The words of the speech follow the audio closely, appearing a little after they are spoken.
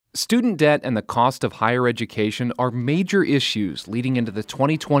Student debt and the cost of higher education are major issues leading into the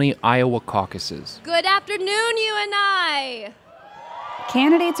 2020 Iowa caucuses. Good afternoon, UNI!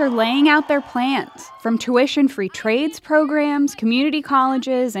 Candidates are laying out their plans, from tuition-free trades programs, community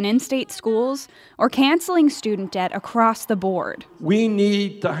colleges, and in-state schools, or canceling student debt across the board. We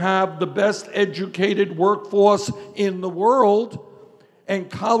need to have the best educated workforce in the world, and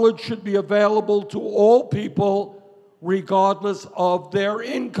college should be available to all people regardless of their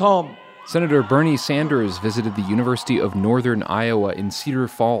income. Senator Bernie Sanders visited the University of Northern Iowa in Cedar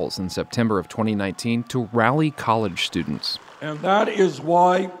Falls in September of 2019 to rally college students. And that is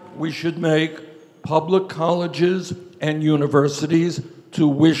why we should make public colleges and universities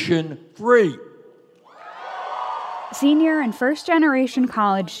tuition-free. Senior and first-generation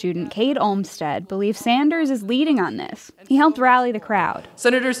college student Cade Olmstead believes Sanders is leading on this. He helped rally the crowd.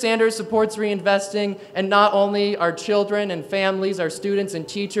 Senator Sanders supports reinvesting in not only our children and families, our students and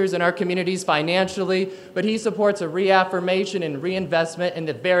teachers, and our communities financially, but he supports a reaffirmation and reinvestment in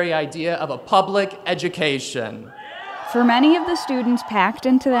the very idea of a public education. For many of the students packed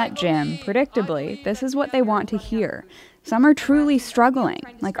into that gym, predictably, this is what they want to hear. Some are truly struggling,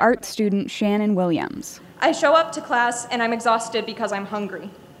 like art student Shannon Williams. I show up to class and I'm exhausted because I'm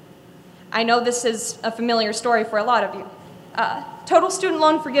hungry. I know this is a familiar story for a lot of you. Total student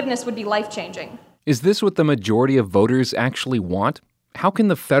loan forgiveness would be life-changing. Is this what the majority of voters actually want? How can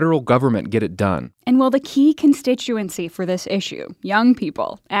the federal government get it done? And will the key constituency for this issue, young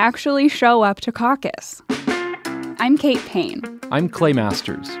people, actually show up to caucus? I'm Kate Payne. I'm Clay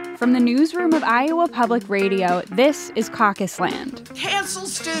Masters. From the newsroom of Iowa Public Radio, this is Caucus Land. Cancel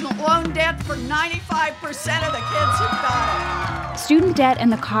student loan debt for 95% of the kids who got it. Student debt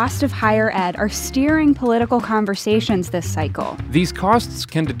and the cost of higher ed are steering political conversations this cycle. These costs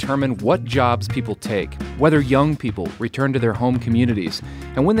can determine what jobs people take, whether young people return to their home communities,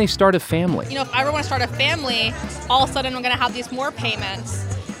 and when they start a family. If I ever want to start a family, all of a sudden I'm going to have these more payments.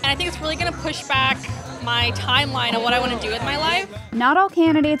 And I think it's really going to push back my timeline of what I want to do with my life. Not all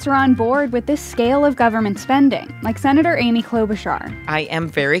candidates are on board with this scale of government spending, like Senator Amy Klobuchar. I am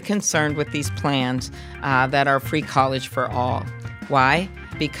very concerned with these plans that are free college for all. Why?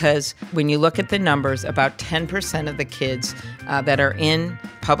 Because when you look at the numbers, about 10% of the kids that are in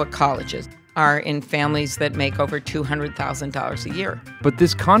public colleges are in families that make over $200,000 a year. But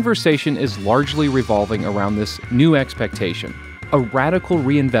this conversation is largely revolving around this new expectation, a radical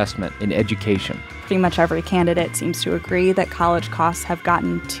reinvestment in education. Pretty much every candidate seems to agree that college costs have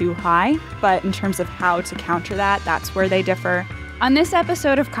gotten too high, but in terms of how to counter that, that's where they differ. On this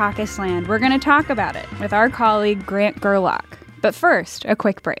episode of Caucus Land, we're going to talk about it with our colleague Grant Gerlach. But first, a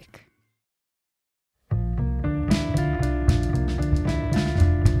quick break.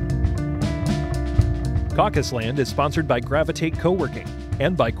 Caucus Land is sponsored by Gravitate Co-working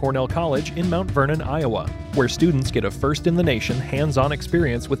and by Cornell College in Mount Vernon, Iowa, where students get a first-in-the-nation hands-on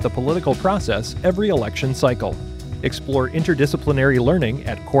experience with the political process every election cycle. Explore interdisciplinary learning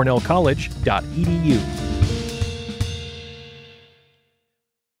at cornellcollege.edu.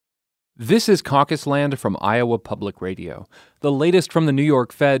 This is Caucus Land from Iowa Public Radio. The latest from the New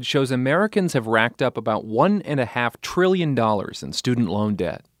York Fed shows Americans have racked up about $1.5 trillion in student loan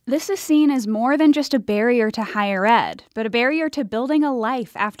debt. This is seen as more than just a barrier to higher ed, but a barrier to building a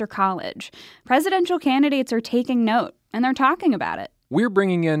life after college. Presidential candidates are taking note, and they're talking about it. We're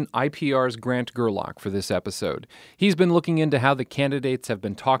bringing in IPR's Grant Gerlach for this episode. He's been looking into how the candidates have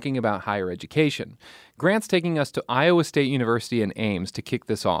been talking about higher education. Grant's taking us to Iowa State University in Ames to kick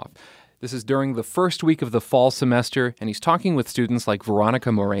this off. This is during the first week of the fall semester, and he's talking with students like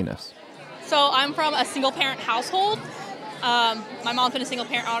Veronica Morenas. So I'm from a single-parent household. My mom's been a single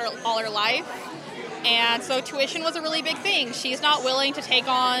parent all her life, and so tuition was a really big thing. She's not willing to take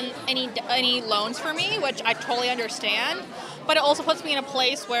on any loans for me, which I totally understand, but it also puts me in a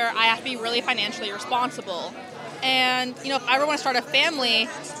place where I have to be really financially responsible. And, if I ever want to start a family,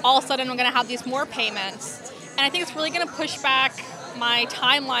 all of a sudden I'm going to have these more payments, and I think it's really going to push back my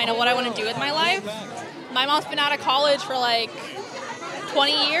timeline of what I want to do with my life. My mom's been out of college for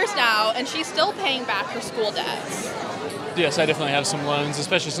 20 years now, and she's still paying back her school debts. Yes, I definitely have some loans,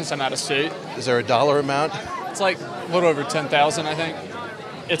 especially since I'm out of state. Is there a dollar amount? It's a little over 10,000, I think.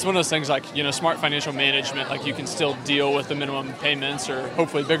 It's one of those things smart financial management, you can still deal with the minimum payments or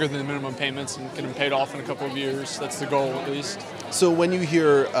hopefully bigger than the minimum payments and get them paid off in a couple of years. That's the goal, at least. So when you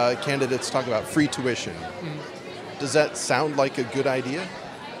hear candidates talk about free tuition, does that sound like a good idea?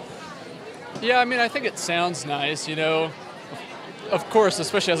 Yeah, I think it sounds nice, Of course,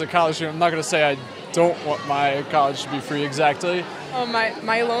 especially as a college student, I'm not going to say I don't want my college to be free exactly.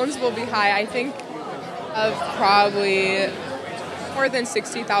 My loans will be high. I think of probably more than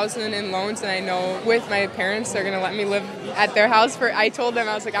 $60,000 in loans, and I know with my parents, they're going to let me live at their house I told them,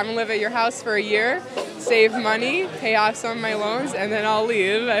 I was like, I'm going to live at your house for a year, save money, pay off some of my loans, and then I'll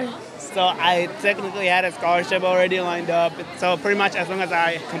leave. So I technically had a scholarship already lined up. So pretty much as long as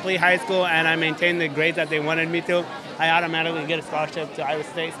I complete high school and I maintain the grades that they wanted me to, I automatically get a scholarship to Iowa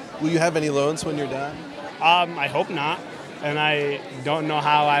State. Will you have any loans when you're done? I hope not. And I don't know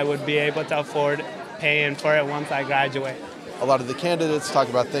how I would be able to afford paying for it once I graduate. A lot of the candidates talk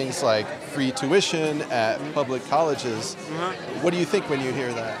about things like free tuition at public colleges. What do you think when you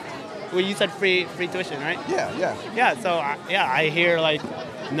hear that? Well, you said free tuition, right? Yeah. Yeah, so I hear like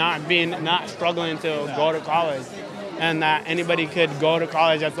not struggling to go to college, and that anybody could go to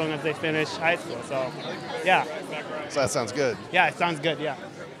college as long as they finish high school. So, yeah. So that sounds good. Yeah, it sounds good, yeah.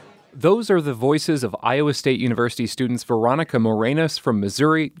 Those are the voices of Iowa State University students Veronica Morenas from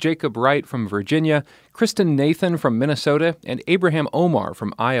Missouri, Jacob Wright from Virginia, Kristen Nathan from Minnesota, and Abraham Omar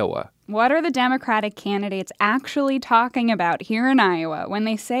from Iowa. What are the Democratic candidates actually talking about here in Iowa when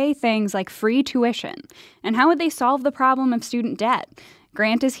they say things like free tuition? And how would they solve the problem of student debt?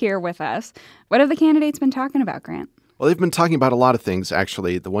 Grant is here with us. What have the candidates been talking about, Grant? Well, they've been talking about a lot of things,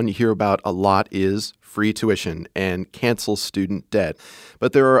 actually. The one you hear about a lot is free tuition and cancel student debt.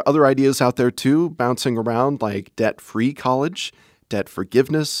 But there are other ideas out there, too, bouncing around, like debt-free college, debt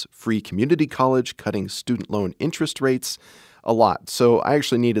forgiveness, free community college, cutting student loan interest rates, a lot. So I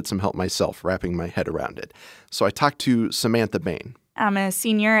actually needed some help myself wrapping my head around it. So I talked to Samantha Bain. I'm a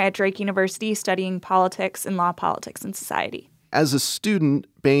senior at Drake University studying politics and law, politics, and society. As a student,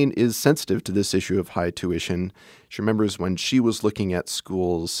 Bain is sensitive to this issue of high tuition. She remembers when she was looking at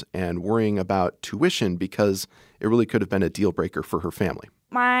schools and worrying about tuition because it really could have been a deal breaker for her family.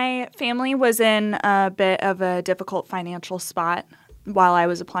 My family was in a bit of a difficult financial spot while I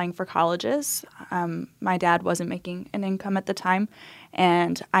was applying for colleges. My dad wasn't making an income at the time,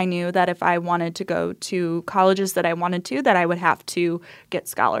 and I knew that if I wanted to go to colleges that I wanted to, that I would have to get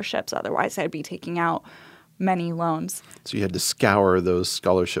scholarships. Otherwise, I'd be taking out many loans. So you had to scour those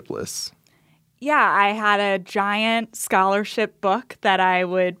scholarship lists. Yeah, I had a giant scholarship book that I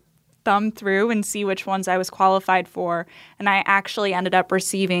would thumb through and see which ones I was qualified for. And I actually ended up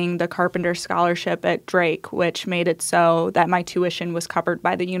receiving the Carpenter Scholarship at Drake, which made it so that my tuition was covered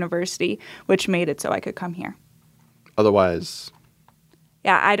by the university, which made it so I could come here. Otherwise?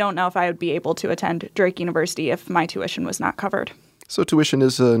 Yeah, I don't know if I would be able to attend Drake University if my tuition was not covered. So tuition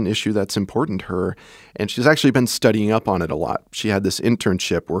is an issue that's important to her, and she's actually been studying up on it a lot. She had this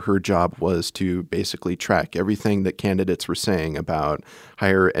internship where her job was to basically track everything that candidates were saying about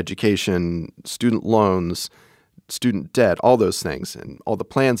higher education, student loans, student debt, all those things, and all the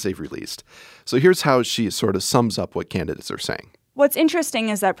plans they've released. So here's how she sort of sums up what candidates are saying. What's interesting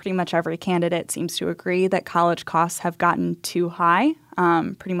is that pretty much every candidate seems to agree that college costs have gotten too high,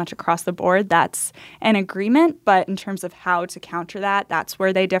 pretty much across the board. That's an agreement, but in terms of how to counter that, that's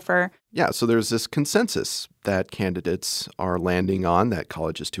where they differ. Yeah, so there's this consensus that candidates are landing on that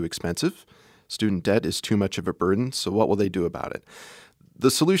college is too expensive, student debt is too much of a burden, so what will they do about it?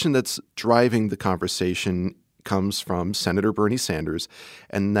 The solution that's driving the conversation comes from Senator Bernie Sanders,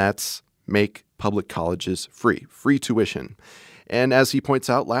 and that's make public colleges free tuition. And as he points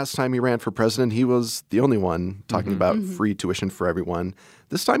out, last time he ran for president, he was the only one talking about free tuition for everyone.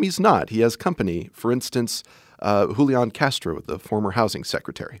 This time he's not. He has company. For instance, Julian Castro, the former housing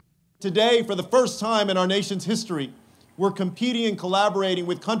secretary. Today, for the first time in our nation's history, we're competing and collaborating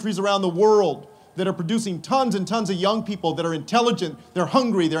with countries around the world that are producing tons and tons of young people that are intelligent, they're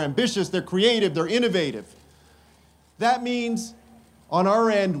hungry, they're ambitious, they're creative, they're innovative. That means, on our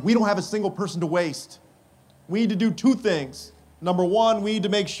end, we don't have a single person to waste. We need to do two things. Number one, we need to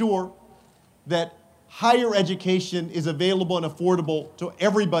make sure that higher education is available and affordable to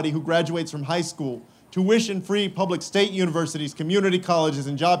everybody who graduates from high school. Tuition-free public state universities, community colleges,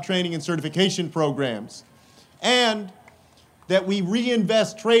 and job training and certification programs. And that we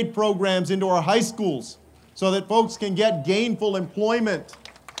reinvest trade programs into our high schools so that folks can get gainful employment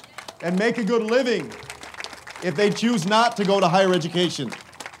and make a good living if they choose not to go to higher education.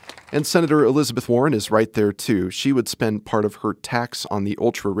 And Senator Elizabeth Warren is right there, too. She would spend part of her tax on the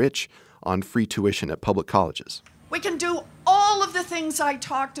ultra-rich on free tuition at public colleges. We can do all of the things I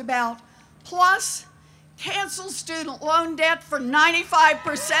talked about, plus cancel student loan debt for 95%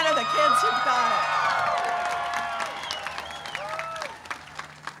 of the kids who've got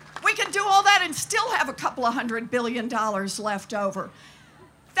it. We can do all that and still have a couple of $100 billion left over.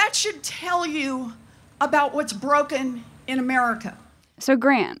 That should tell you about what's broken in America. So,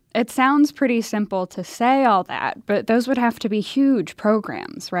 Grant, it sounds pretty simple to say all that, but those would have to be huge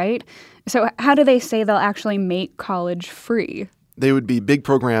programs, right? So how do they say they'll actually make college free? They would be big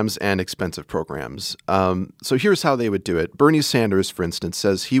programs and expensive programs. So here's how they would do it. Bernie Sanders, for instance,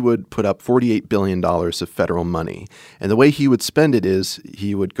 says he would put up $48 billion of federal money. And the way he would spend it is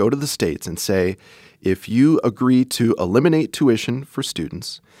he would go to the states and say, if you agree to eliminate tuition for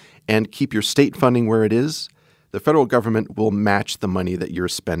students and keep your state funding where it is, the federal government will match the money that you're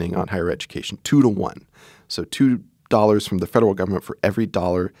spending on higher education 2 to 1. So $2 from the federal government for every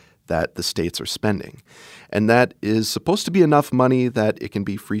dollar that the states are spending. And that is supposed to be enough money that it can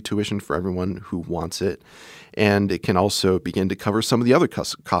be free tuition for everyone who wants it. And it can also begin to cover some of the other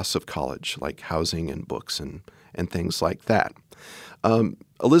costs of college, like housing and books and things like that.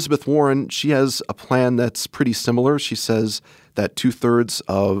 Elizabeth Warren, she has a plan that's pretty similar. She says that 2/3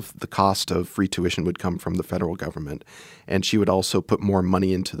 of the cost of free tuition would come from the federal government. And she would also put more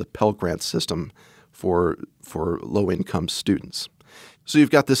money into the Pell Grant system for low-income students. So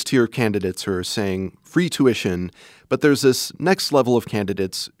you've got this tier of candidates who are saying free tuition, but there's this next level of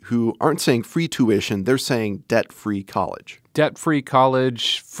candidates who aren't saying free tuition, they're saying debt-free college. Debt-free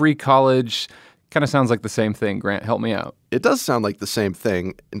college, free college, kind of sounds like the same thing. Grant, help me out. It does sound like the same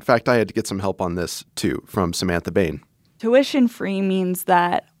thing. In fact, I had to get some help on this, too, from Samantha Bain. Tuition-free means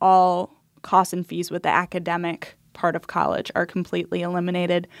that all costs and fees with the academic part of college are completely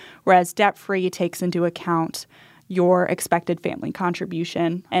eliminated, whereas debt-free takes into account your expected family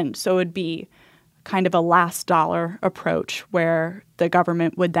contribution. And so it would be kind of a last dollar approach where the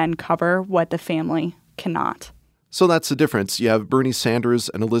government would then cover what the family cannot. So that's the difference. You have Bernie Sanders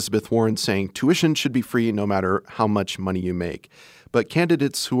and Elizabeth Warren saying tuition should be free no matter how much money you make. But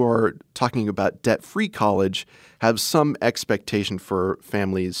candidates who are talking about debt-free college have some expectation for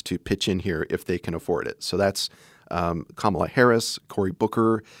families to pitch in here if they can afford it. So that's Kamala Harris, Cory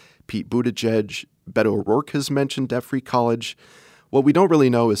Booker, Pete Buttigieg. Beto O'Rourke has mentioned debt-free college. What we don't really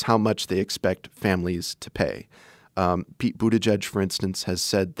know is how much they expect families to pay. Pete Buttigieg, for instance, has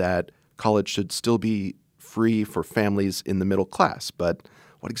said that college should still be free for families in the middle class. But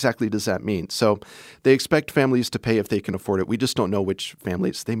what exactly does that mean? So they expect families to pay if they can afford it. We just don't know which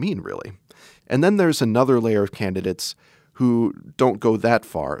families they mean, really. And then there's another layer of candidates who don't go that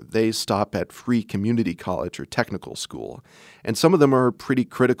far. They stop at free community college or technical school. And some of them are pretty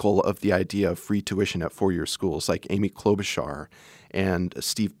critical of the idea of free tuition at four-year schools, like Amy Klobuchar and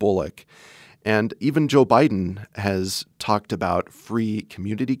Steve Bullock. And even Joe Biden has talked about free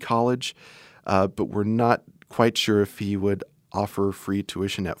community college, but we're not quite sure if he would offer free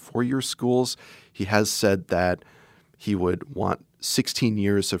tuition at four-year schools. He has said that he would want 16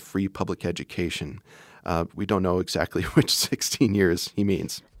 years of free public education. We don't know exactly which 16 years he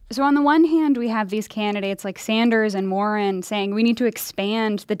means. So on the one hand, we have these candidates like Sanders and Warren saying we need to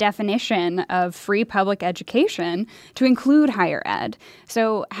expand the definition of free public education to include higher ed.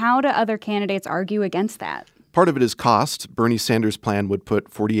 So how do other candidates argue against that? Part of it is cost. Bernie Sanders' plan would put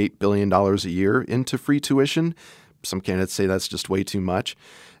 $48 billion a year into free tuition. Some candidates say that's just way too much.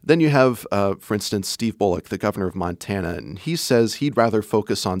 Then you have, for instance, Steve Bullock, the governor of Montana, and he says he'd rather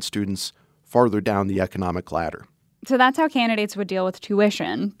focus on students farther down the economic ladder. So that's how candidates would deal with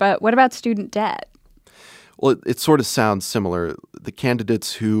tuition. But what about student debt? Well, it sort of sounds similar. The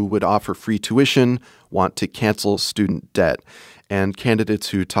candidates who would offer free tuition want to cancel student debt. And candidates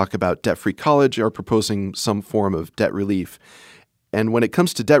who talk about debt-free college are proposing some form of debt relief. And when it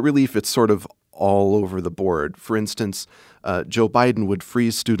comes to debt relief, it's sort of all over the board. For instance, Joe Biden would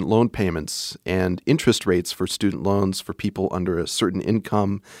freeze student loan payments and interest rates for student loans for people under a certain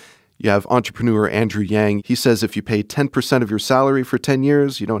income. You have entrepreneur Andrew Yang. He says if you pay 10% of your salary for 10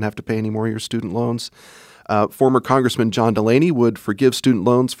 years, you don't have to pay any more of your student loans. Former Congressman John Delaney would forgive student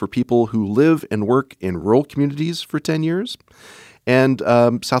loans for people who live and work in rural communities for 10 years. And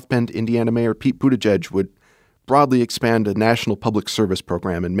South Bend, Indiana Mayor Pete Buttigieg would broadly expand a national public service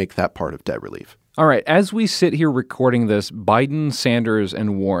program and make that part of debt relief. All right, as we sit here recording this, Biden, Sanders,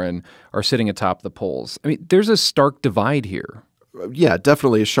 and Warren are sitting atop the polls. I mean, there's a stark divide here. Yeah,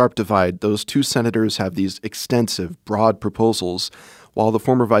 definitely a sharp divide. Those two senators have these extensive, broad proposals, while the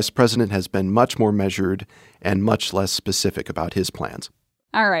former vice president has been much more measured and much less specific about his plans.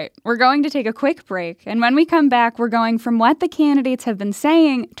 All right, we're going to take a quick break, and when we come back, we're going from what the candidates have been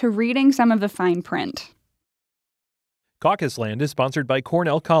saying to reading some of the fine print. Caucus Land is sponsored by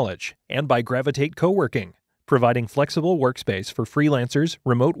Cornell College and by Gravitate Co-working, providing flexible workspace for freelancers,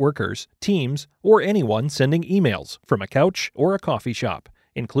 remote workers, teams, or anyone sending emails from a couch or a coffee shop,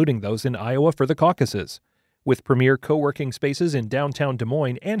 including those in Iowa for the caucuses. With premier co-working spaces in downtown Des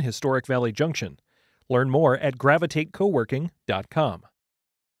Moines and Historic Valley Junction. Learn more at gravitatecoworking.com.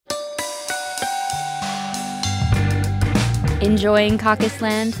 Enjoying Caucus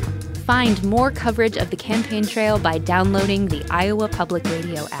Land? Find more coverage of the campaign trail by downloading the Iowa Public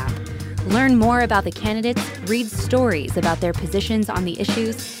Radio app. Learn more about the candidates, read stories about their positions on the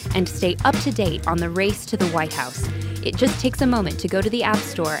issues, and stay up to date on the race to the White House. It just takes a moment to go to the App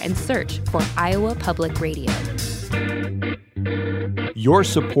Store and search for Iowa Public Radio. Your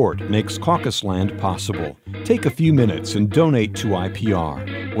support makes Caucusland possible. Take a few minutes and donate to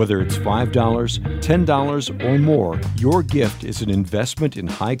IPR. Whether it's $5, $10, or more, your gift is an investment in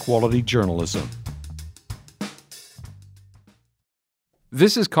high-quality journalism.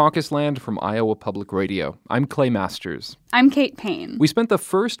 This is Caucusland from Iowa Public Radio. I'm Clay Masters. I'm Kate Payne. We spent the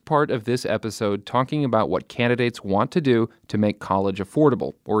first part of this episode talking about what candidates want to do to make college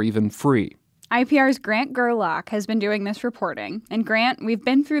affordable, or even free. IPR's Grant Gerlach has been doing this reporting. And Grant, we've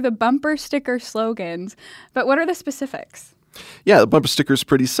been through the bumper sticker slogans, but what are the specifics? Yeah, the bumper sticker is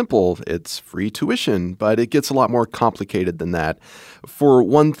pretty simple. It's free tuition, but it gets a lot more complicated than that. For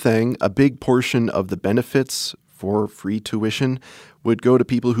one thing, a big portion of the benefits for free tuition would go to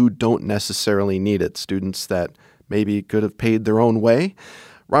people who don't necessarily need it, students that maybe could have paid their own way.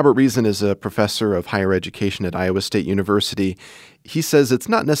 Robert Reason is a professor of higher education at Iowa State University. He says it's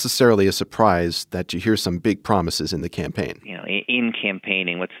not necessarily a surprise that you hear some big promises in the campaign. You know, in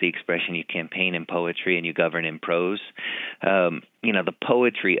campaigning, what's the expression? You campaign in poetry and you govern in prose. The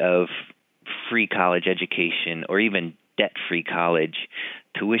poetry of free college education, or even debt-free college,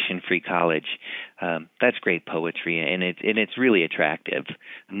 tuition-free college, that's great poetry, and it's really attractive.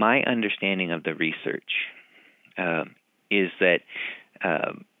 My understanding of the research is that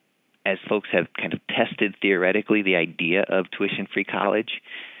as folks have kind of tested theoretically the idea of tuition-free college,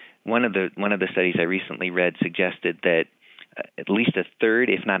 one of the studies I recently read suggested that at least a third,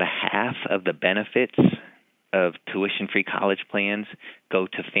 if not a half, of the benefits of tuition-free college plans go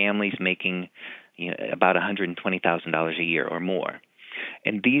to families making about $120,000 a year or more.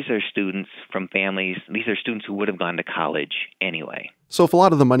 And these are students who would have gone to college anyway. So if a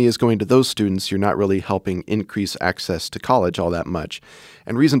lot of the money is going to those students, you're not really helping increase access to college all that much.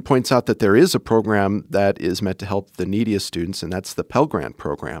 And Reason points out that there is a program that is meant to help the neediest students, and that's the Pell Grant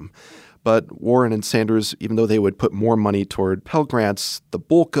program. But Warren and Sanders, even though they would put more money toward Pell Grants, the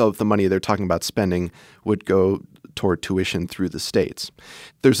bulk of the money they're talking about spending would go toward tuition through the states.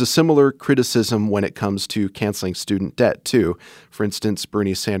 There's a similar criticism when it comes to canceling student debt, too. For instance,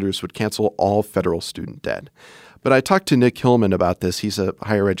 Bernie Sanders would cancel all federal student debt. But I talked to Nick Hillman about this. He's a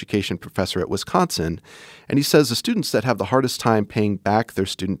higher education professor at Wisconsin, and he says the students that have the hardest time paying back their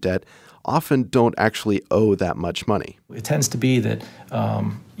student debt often don't actually owe that much money. It tends to be that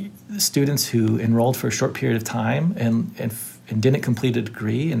students who enrolled for a short period of time and didn't complete a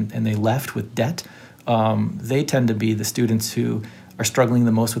degree and they left with debt, they tend to be the students who are struggling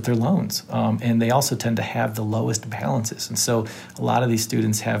the most with their loans. And they also tend to have the lowest balances. And so a lot of these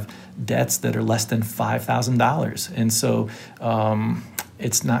students have debts that are less than $5,000. And so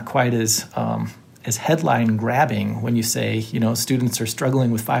it's not quite as headline grabbing when you say, students are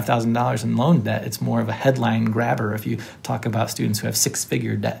struggling with $5,000 in loan debt. It's more of a headline grabber if you talk about students who have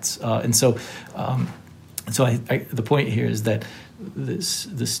six-figure debts. So the point here is that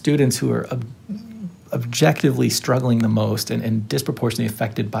the students who are objectively struggling the most and disproportionately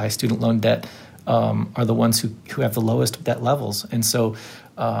affected by student loan debt are the ones who have the lowest debt levels. And so,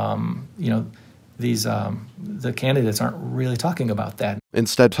 the candidates aren't really talking about that.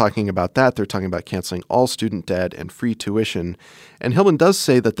 Instead of talking about that, they're talking about canceling all student debt and free tuition. And Hillman does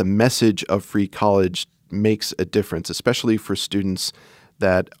say that the message of free college makes a difference, especially for students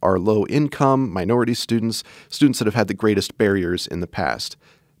that are low income, minority students that have had the greatest barriers in the past.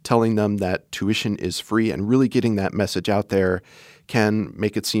 Telling them that tuition is free and really getting that message out there can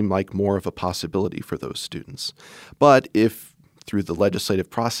make it seem like more of a possibility for those students. But if through the legislative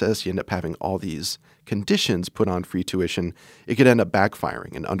process you end up having all these conditions put on free tuition, it could end up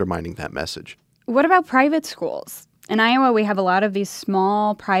backfiring and undermining that message. What about private schools? In Iowa, we have a lot of these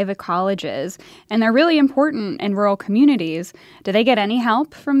small private colleges, and they're really important in rural communities. Do they get any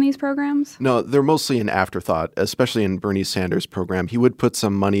help from these programs? No, they're mostly an afterthought, especially in Bernie Sanders' program. He would put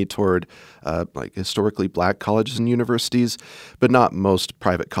some money toward historically black colleges and universities, but not most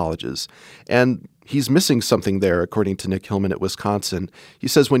private colleges. And he's missing something there, according to Nick Hillman at Wisconsin. He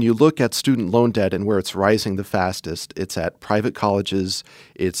says when you look at student loan debt and where it's rising the fastest, it's at private colleges.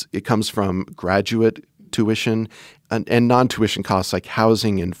 It comes from graduate tuition and non-tuition costs like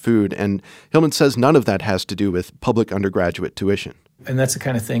housing and food. And Hillman says none of that has to do with public undergraduate tuition. And that's the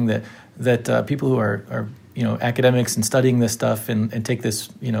kind of thing that people who are academics and studying this stuff and take this,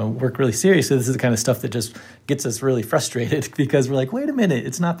 work really seriously. This is the kind of stuff that just gets us really frustrated because we're like, wait a minute,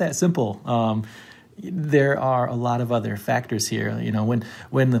 it's not that simple. there are a lot of other factors here. You know,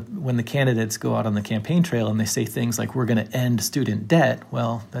 when the candidates go out on the campaign trail and they say things like, we're going to end student debt,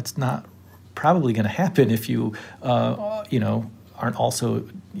 well, that's not probably going to happen if you, aren't also,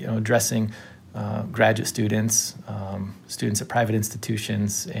 addressing graduate students, students at private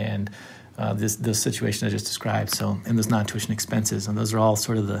institutions, and those situations I just described. So, and those non-tuition expenses, and those are all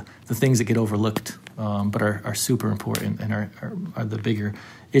sort of the things that get overlooked, but are super important and are the bigger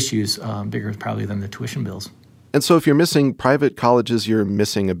issues, bigger probably than the tuition bills. And so if you're missing private colleges, you're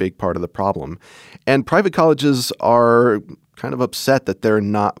missing a big part of the problem. And private colleges are kind of upset that they're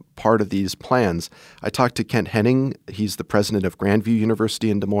not part of these plans. I talked to Kent Henning. He's the president of Grandview University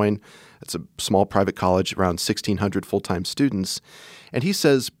in Des Moines. It's a small private college, around 1,600 full-time students. And he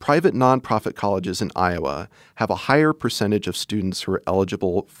says private nonprofit colleges in Iowa have a higher percentage of students who are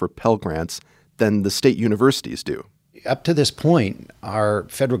eligible for Pell Grants than the state universities do. Up to this point, our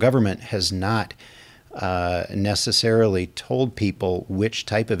federal government has not necessarily told people which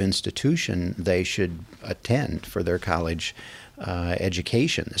type of institution they should attend for their college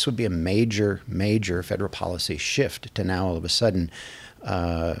education. This would be a major, major federal policy shift to now all of a sudden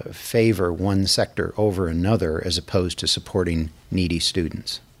favor one sector over another as opposed to supporting needy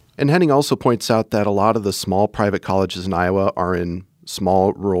students. And Henning also points out that a lot of the small private colleges in Iowa are in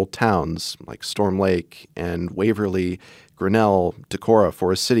small rural towns like Storm Lake and Waverly, Grinnell, Decorah,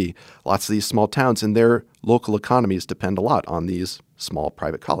 Forest City. Lots of these small towns and their local economies depend a lot on these small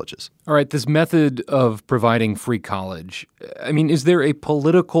private colleges. All right, this method of providing free college, I mean, is there a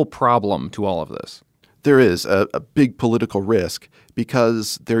political problem to all of this? There is a big political risk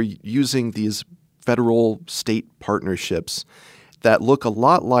because they're using these federal-state partnerships that look a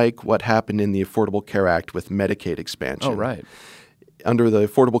lot like what happened in the Affordable Care Act with Medicaid expansion. Oh, right. Under the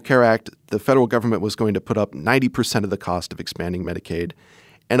Affordable Care Act, the federal government was going to put up 90% of the cost of expanding Medicaid,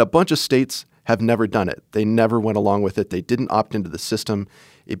 and a bunch of states have never done it. They never went along with it. They didn't opt into the system.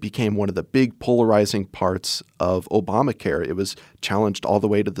 It became one of the big polarizing parts of Obamacare. It was challenged all the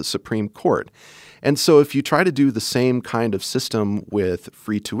way to the Supreme Court. And so if you try to do the same kind of system with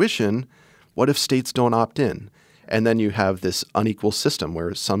free tuition, what if states don't opt in? And then you have this unequal system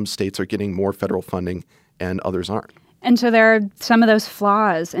where some states are getting more federal funding and others aren't. And so there are some of those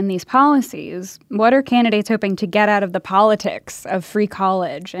flaws in these policies. What are candidates hoping to get out of the politics of free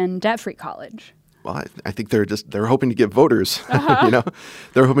college and debt-free college? Well, I think they're hoping to get voters.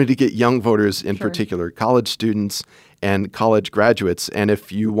 They're hoping to get young voters in particular, college students and college graduates. And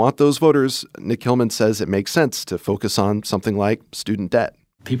if you want those voters, Nick Hillman says it makes sense to focus on something like student debt.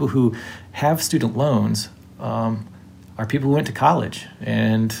 People who have student loans are people who went to college,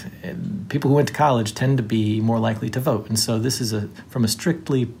 and people who went to college tend to be more likely to vote. And so this is from a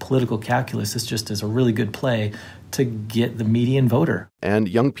strictly political calculus, this just is a really good play to get the median voter. And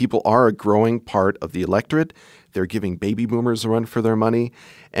young people are a growing part of the electorate. They're giving baby boomers a run for their money,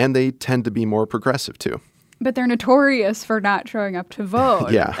 and they tend to be more progressive too. But they're notorious for not showing up to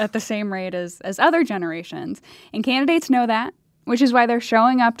vote Yeah. at the same rate as other generations. And candidates know that, which is why they're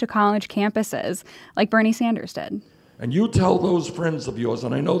showing up to college campuses like Bernie Sanders did. And you tell those friends of yours,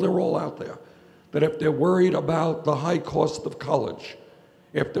 and I know they're all out there, that if they're worried about the high cost of college,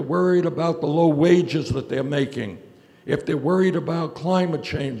 if they're worried about the low wages that they're making, if they're worried about climate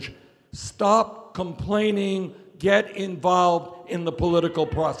change, stop complaining, get involved in the political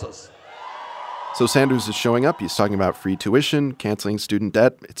process. So Sanders is showing up. He's talking about free tuition, canceling student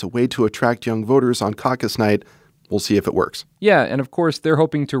debt. It's a way to attract young voters on caucus night. We'll see if it works. Yeah, and of course, they're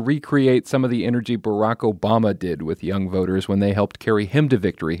hoping to recreate some of the energy Barack Obama did with young voters when they helped carry him to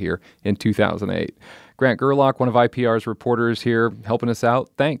victory here in 2008. Grant Gerlach, one of IPR's reporters here, helping us out.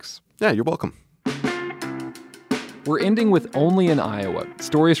 Thanks. Yeah, you're welcome. We're ending with Only in Iowa,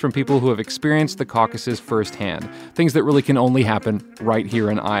 stories from people who have experienced the caucuses firsthand, things that really can only happen right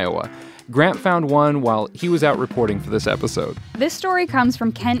here in Iowa. Grant found one while he was out reporting for this episode. This story comes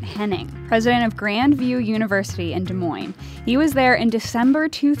from Kent Henning, president of Grandview University in Des Moines. He was there in December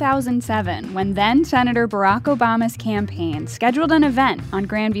 2007 when then-Senator Barack Obama's campaign scheduled an event on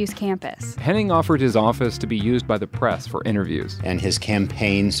Grandview's campus. Henning offered his office to be used by the press for interviews. And his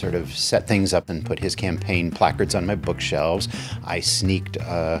campaign sort of set things up and put his campaign placards on my bookshelves. I sneaked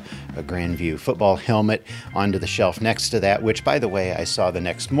a Grandview football helmet onto the shelf next to that, which, by the way, I saw the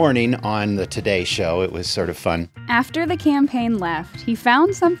next morning on the Today Show. It was sort of fun. After the campaign left, he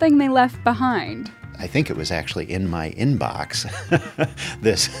found something they left behind. I think it was actually in my inbox,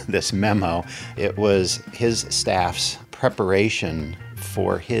 this memo. It was his staff's preparation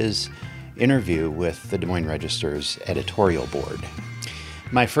for his interview with the Des Moines Register's editorial board.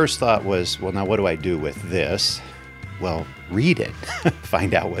 My first thought was, well, now what do I do with this? Well, read it,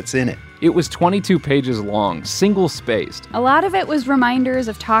 find out what's in it. It was 22 pages long, single-spaced. A lot of it was reminders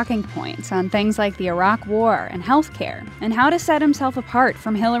of talking points on things like the Iraq War and healthcare, and how to set himself apart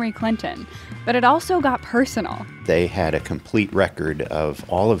from Hillary Clinton. But it also got personal. They had a complete record of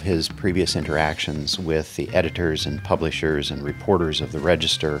all of his previous interactions with the editors and publishers and reporters of the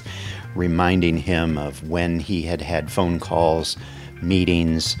Register, reminding him of when he had had phone calls,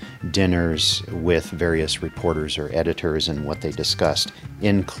 meetings, dinners with various reporters or editors and what they discussed,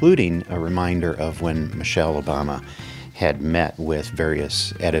 including a reminder of when Michelle Obama had met with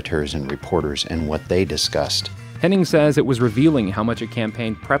various editors and reporters and what they discussed. Henning says it was revealing how much a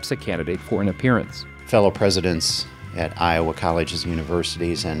campaign preps a candidate for an appearance. Fellow presidents at Iowa colleges and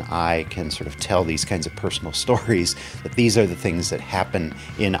universities and I can sort of tell these kinds of personal stories, that these are the things that happen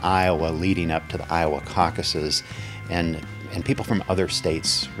in Iowa leading up to the Iowa caucuses, and people from other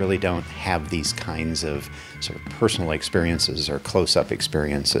states really don't have these kinds of sort of personal experiences or close-up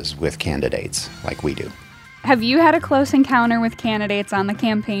experiences with candidates like we do. Have you had a close encounter with candidates on the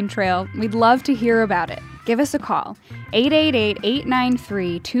campaign trail? We'd love to hear about it. Give us a call,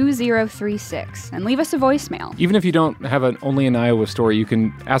 888-893-2036, and leave us a voicemail. Even if you don't have an Only in Iowa story, you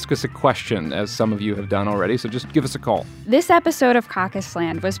can ask us a question, as some of you have done already, so just give us a call. This episode of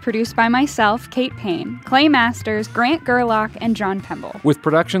Caucusland was produced by myself, Kate Payne, Clay Masters, Grant Gerlach, and John Pemble. With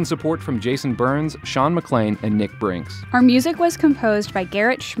production support from Jason Burns, Sean McLean, and Nick Brinks. Our music was composed by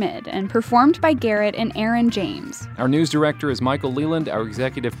Garrett Schmid and performed by Garrett and Aaron James. Our news director is Michael Leland. Our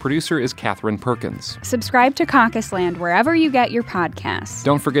executive producer is Catherine Perkins. Subscribe to Caucusland wherever you get your podcasts.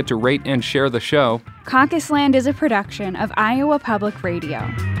 Don't forget to rate and share the show. Caucusland is a production of Iowa Public Radio.